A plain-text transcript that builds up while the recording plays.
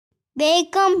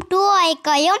Welcome to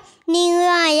ஐக்கயம்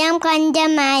நியாயம்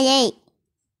கஞ்சமாயை.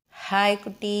 Hi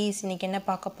குட்டீஸ், இன்றைக்கி என்ன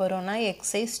பார்க்க போகிறோன்னா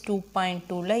எக்ஸசைஸ்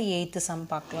 2.2ல 8th சம்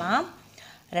பார்க்கலாம்.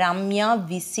 Ramya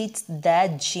visits the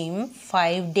gym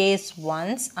 5 days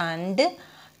once and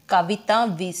Kavitha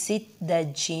visit the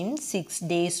gym 6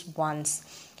 days once.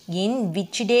 In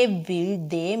which day will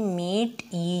they meet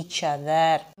each other?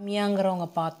 ரம்யாங்கிறவங்க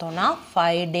பார்த்தோன்னா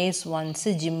 5 days once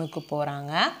ஜிம்முக்கு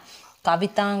போகிறாங்க.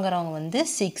 கவிதாங்கிறவங்க வந்து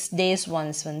 6 days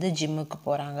once வந்து ஜிம்முக்கு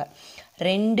போகிறாங்க.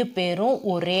 ரெண்டு பேரும்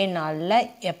ஒரே நாளில்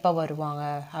எப்போ வருவாங்க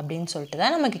அப்படின்னு சொல்லிட்டு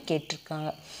தான் நமக்கு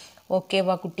கேட்டிருக்காங்க.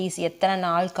 ஓகேவா குட்டீஸ், எத்தனை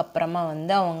நாளுக்கு அப்புறமா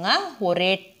வந்து அவங்க ஒரே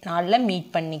நாளில்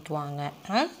மீட் பண்ணிக்குவாங்க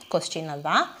கொஸ்டின்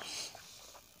அதுதான்.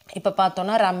 இப்போ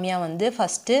பார்த்தோன்னா ரம்யா வந்து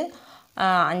ஃபஸ்ட்டு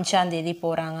 5ஆம் தேதி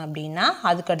போகிறாங்க அப்படின்னா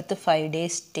அதுக்கடுத்து 5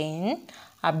 days 10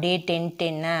 அப்படியே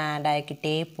 10 ஆட்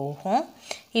ஆகிக்கிட்டே போகும்.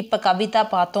 இப்போ கவிதா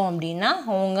பார்த்தோம் அப்படின்னா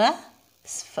அவங்க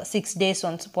 6 days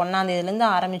ஒன்ஸ் 1ஆம் தேதியிலேருந்து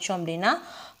ஆரம்பித்தோம் அப்படின்னா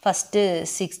ஃபஸ்ட்டு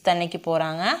 6th அன்னைக்கு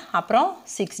போகிறாங்க, அப்புறம்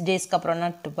 6 daysக்கு அப்புறம்னா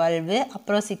 12,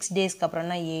 அப்புறம் 6 daysக்கு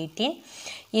அப்புறம்னா 18,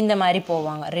 இந்த மாதிரி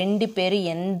போவாங்க. ரெண்டு பேர்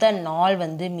எந்த நாள்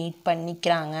வந்து மீட்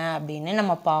பண்ணிக்கிறாங்க அப்படின்னு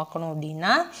நம்ம பார்க்கணும்.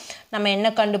 அப்படின்னா நம்ம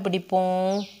என்ன கண்டுபிடிப்போம்,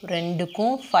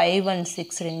 ரெண்டுக்கும் 5 and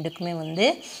 6 ரெண்டுக்குமே வந்து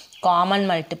காமன்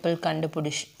மல்டிபிள்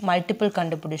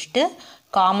கண்டுபிடிச்சிட்டு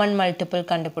காமன் மல்டிபிள்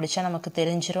கண்டுபிடிச்சா நமக்கு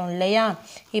தெரிஞ்சிடும் இல்லையா.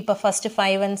 இப்போ ஃபஸ்ட்டு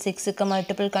 5 and 6க்கு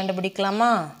மல்டிபிள் கண்டுபிடிக்கலாமா.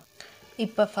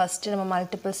 இப்போ ஃபஸ்ட்டு நம்ம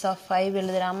மல்டிபிள்ஸ் ஆஃப் 5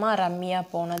 எழுதுகிறாமா. ரம்யா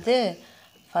போனது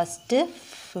ஃபஸ்ட்டு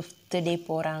 5th day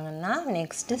போகிறாங்கன்னா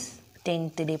நெக்ஸ்ட்டு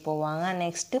 10th day போவாங்க,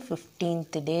 நெக்ஸ்ட்டு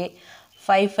 15th day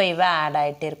 5 ஆட்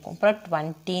ஆகிட்டே இருக்கும். அப்புறம்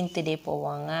 20th day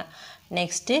போவாங்க,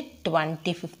 நெக்ஸ்ட்டு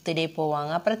 25th day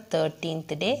போவாங்க, அப்புறம்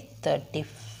 13th day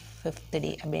 35th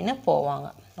day அப்படின்னு போவாங்க.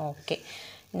 ஓகே,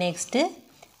 நெக்ஸ்ட்டு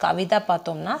கவிதா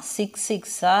பார்த்தோம்னா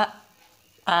 6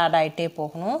 ஆட் ஆகிட்டே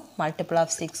போகணும். மல்டிபிள்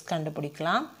ஆஃப் 6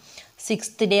 கண்டுபிடிக்கலாம்.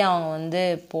 6th day அவங்க வந்து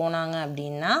போனாங்க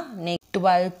அப்படின்னா நெக்ஸ்ட்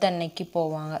 12th அன்னைக்கு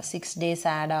போவாங்க, 6 days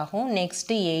ஆட் ஆகும்.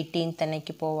 நெக்ஸ்ட்டு 18th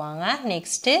அன்னைக்கு போவாங்க,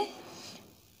 நெக்ஸ்ட்டு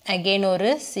அகெயின்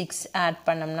ஒரு 6 ஆட்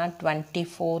பண்ணோம்னா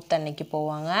 24th அன்னைக்கு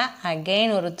போவாங்க,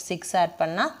 அகெயின் ஒரு 6 ஆட்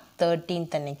பண்ணால்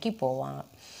 13th அன்னைக்கு போவாங்க.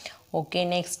 ஓகே,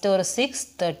 நெக்ஸ்ட் ஒரு 6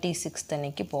 36th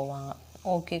அன்னைக்கு போவாங்க.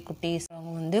 ஓகே குட்டீஸ்,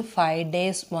 அவங்க வந்து 5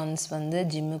 days ஒன்ஸ் வந்து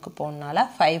ஜிம்முக்கு போகணுனால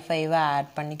 5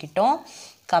 ஆட் பண்ணிக்கிட்டோம்.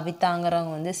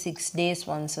 கவிதாங்கிறவங்க வந்து 6 days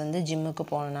ஒன்ஸ் வந்து ஜிம்முக்கு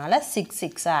போனனால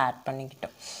 6 ஆட்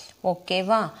பண்ணிக்கிட்டோம்.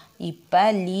 ஓகேவா, இப்போ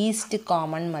லீஸ்ட்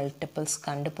காமன் மல்டிபிள்ஸ்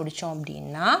கண்டுபிடிச்சோம்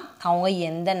அப்படின்னா அவங்க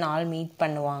எந்த நாள் மீட்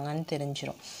பண்ணுவாங்கன்னு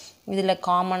தெரிஞ்சிடும். இதில்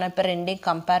காமனாக இப்போ ரெண்டையும்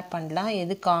கம்பேர் பண்ணலாம்.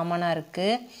 எது காமனாக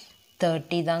இருக்குது,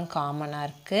 30 தான் காமனாக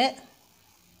இருக்குது.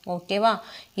 ஓகேவா,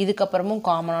 இதுக்கப்புறமும்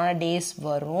காமனான டேஸ்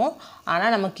வரும்,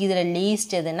 ஆனால் நமக்கு இதில்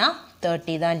லீஸ்ட் எதுனா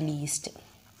 30 தான் லீஸ்ட்.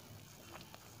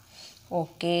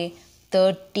 ஓகே,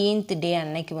 13th day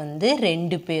அன்னைக்கு வந்து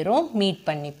ரெண்டு பேரும் மீட்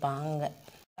பண்ணிப்பாங்க.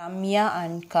 Ramya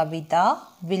and Kavitha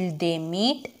will they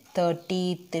meet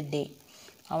 30th day.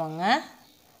 அவங்க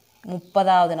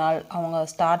 30வது நாள்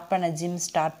அவங்க ஜிம்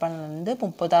ஸ்டார்ட் பண்ணது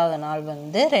 30வது நாள்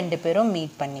வந்து ரெண்டு பேரும்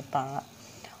மீட் பண்ணிப்பாங்க.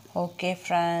 Okay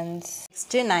friends,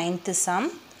 next 9th sum.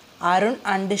 Arun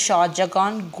and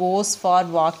Shahjahan goes for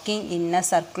walking in a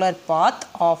circular path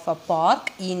of a park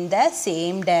in the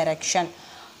same direction.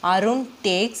 Arun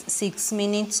takes 6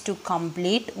 minutes to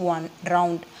complete one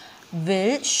round.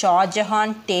 Will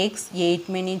Shahjahan takes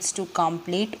 8 minutes to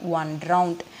complete one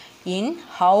round? In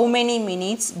how many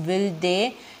minutes will they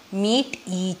meet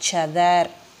each other?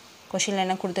 கொஷினில்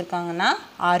என்ன கொடுத்துருக்காங்கன்னா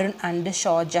Arun and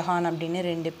Shahjahan அப்படின்னு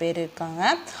ரெண்டு பேர் இருக்காங்க.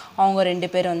 அவங்க ரெண்டு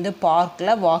பேர் வந்து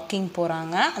பார்க்கில் வாக்கிங்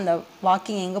போகிறாங்க. அந்த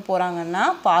வாக்கிங் எங்கே போகிறாங்கன்னா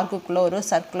பார்க்குக்குள்ளே ஒரு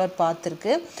சர்க்குலர் பாத்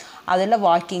இருக்குது, அதில்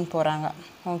வாக்கிங் போகிறாங்க.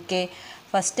 ஓகே,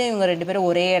 ஃபஸ்ட்டு இவங்க ரெண்டு பேரும்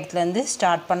ஒரே இடத்துலேருந்து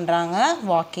ஸ்டார்ட் பண்ணுறாங்க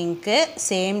வாக்கிங்க்கு.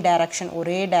 சேம் டைரக்ஷன்,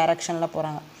 ஒரே டைரக்ஷனில்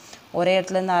போகிறாங்க. ஒரே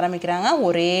இடத்துலேருந்து ஆரம்பிக்கிறாங்க,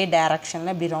 ஒரே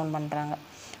டைரக்ஷனில் இப்படி ரவுண்ட் பண்ணுறாங்க.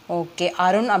 ஓகே,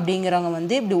 அருண் அப்படிங்கிறவங்க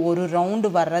வந்து இப்படி ஒரு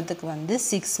ரவுண்டு வர்றதுக்கு வந்து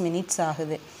 6 minutes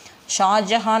ஆகுது.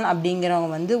 ஷாஜஹான் அப்படிங்கிறவங்க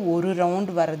வந்து ஒரு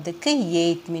ரவுண்டு வர்றதுக்கு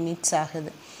 8 minutes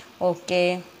ஆகுது. ஓகே,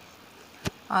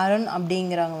 அருண்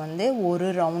அப்படிங்கிறவங்க வந்து ஒரு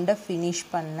ரவுண்டை ஃபினிஷ்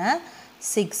பண்ண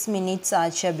 6 minutes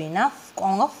ஆச்சு அப்படின்னா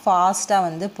அவங்க ஃபாஸ்ட்டாக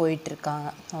வந்து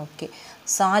போயிட்டுருக்காங்க. ஓகே,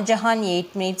 ஷாஜஹான்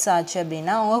 8 minutes ஆச்சு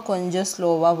அப்படின்னா அவங்க கொஞ்சம்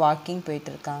ஸ்லோவாக வாக்கிங்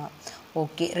போயிட்டுருக்காங்க.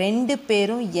 ஓகே, ரெண்டு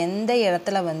பேரும் எந்த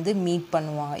இடத்துல வந்து மீட்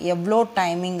பண்ணுவாங்க, எவ்வளோ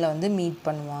டைமிங்கில் வந்து மீட்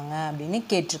பண்ணுவாங்க அப்படின்னு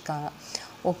கேட்டிருக்காங்க.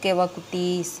 ஓகேவா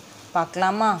குட்டீஸ்,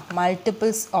 பார்க்கலாமா.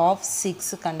 மல்டிபிள்ஸ் ஆஃப்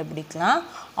 6 கண்டுபிடிக்கலாம்.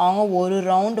 அவங்க ஒரு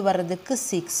ரவுண்டு வர்றதுக்கு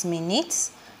 6 minutes,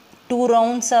 2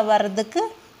 rounds வர்றதுக்கு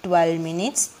 12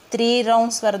 minutes, 3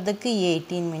 rounds வர்றதுக்கு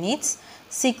 18 minutes,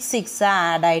 6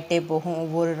 ஆட் ஆகிட்டே போகும்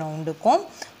ஒவ்வொரு ரவுண்டுக்கும்.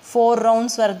 4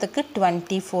 rounds வர்றதுக்கு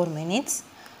 24 minutes,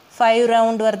 5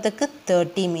 ரவுண்ட் வரதுக்கு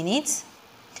 30 மினிட்ஸ்,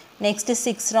 நெக்ஸ்ட்டு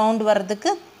 6 ரவுண்ட் வரதுக்கு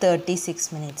 36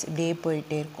 மினிட்ஸ், இப்படியே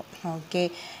போயிட்டே இருக்கும். Okay,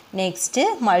 next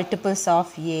multiples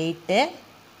of 8.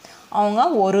 அவங்க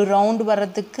ஒரு ரவுண்ட்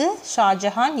வர்றதுக்கு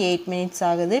ஷாஜஹான் 8 மினிட்ஸ்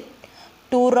ஆகுது.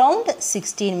 2 ரவுண்ட்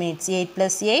 16 மினிட்ஸ், 8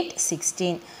 + 8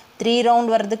 16. 3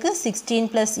 ரவுண்ட் வர்றதுக்கு 16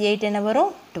 + 8 என்ன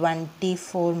வரும்?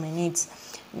 24 மினிட்ஸ்.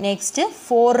 நெக்ஸ்ட்டு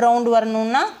 4 ரவுண்ட்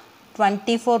வரணும்னா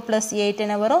 24 + 8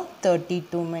 என்ன வரும்?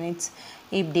 32 மினிட்ஸ்.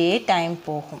 இப்படியே டைம்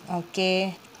போகும். ஓகே,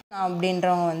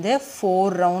 அப்படின்றவங்க வந்து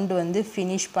 4 ரவுண்டு வந்து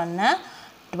ஃபினிஷ் பண்ண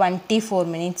 24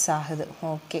 மினிட்ஸ் ஆகுது.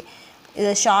 ஓகே,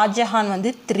 இது ஷாஜஹான் வந்து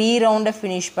 3 ரவுண்டை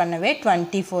ஃபினிஷ் பண்ணவே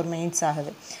 24 மினிட்ஸ்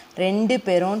ஆகுது. ரெண்டு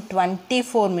பேரும்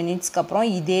 24 மினிட்ஸ்க்கு அப்புறம்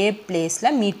இதே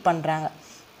பிளேஸில் மீட் பண்ணுறாங்க.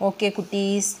 ஓகே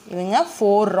குட்டீஸ், இவங்க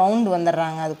 4 ரவுண்ட்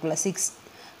வந்துடுறாங்க. அதுக்குள்ளே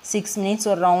 6 மினிட்ஸ்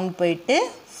ஒரு ரவுண்ட் போயிட்டு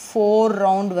 4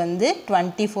 ரவுண்ட் வந்து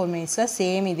 24 மினிட்ஸில்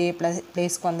சேம் இதே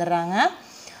பிளேஸ்க்கு வந்துடுறாங்க.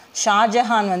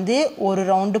 ஷாஜஹான் வந்து ஒரு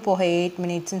ரவுண்டு போக 8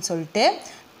 மினிட்ஸ்ன்னு சொல்லிட்டு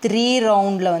 3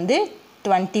 ரவுண்டில் வந்து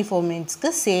 24 மினிட்ஸ்க்கு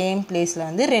சேம் பிளேஸில்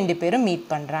வந்து ரெண்டு பேரும் மீட்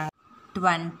பண்ணுறாங்க.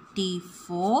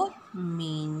 24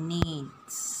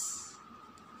 மினிட்ஸ்.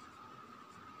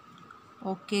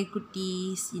 ஓகே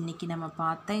குட்டீஸ், இன்றைக்கி நம்ம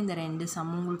பார்த்த இந்த 2 சம்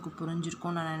உங்களுக்கு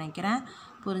புரிஞ்சிருக்கும்னு நான் நினைக்கிறேன்.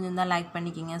 புரிஞ்சிருந்தால் லைக்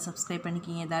பண்ணிக்கிங்க, சப்ஸ்கிரைப்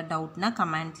பண்ணிக்கிங்க. ஏதாவது டவுட்னா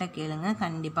கமெண்ட்டில் கேளுங்க,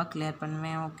 கண்டிப்பாக கிளியர்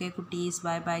பண்ணுவேன். ஓகே குட்டீஸ்,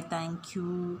 பாய் பாய், தேங்க்யூ.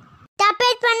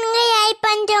 சப்போர்ட் பண்ணுங்க, லைக்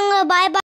பண்ணுங்க, பாய் பாய்.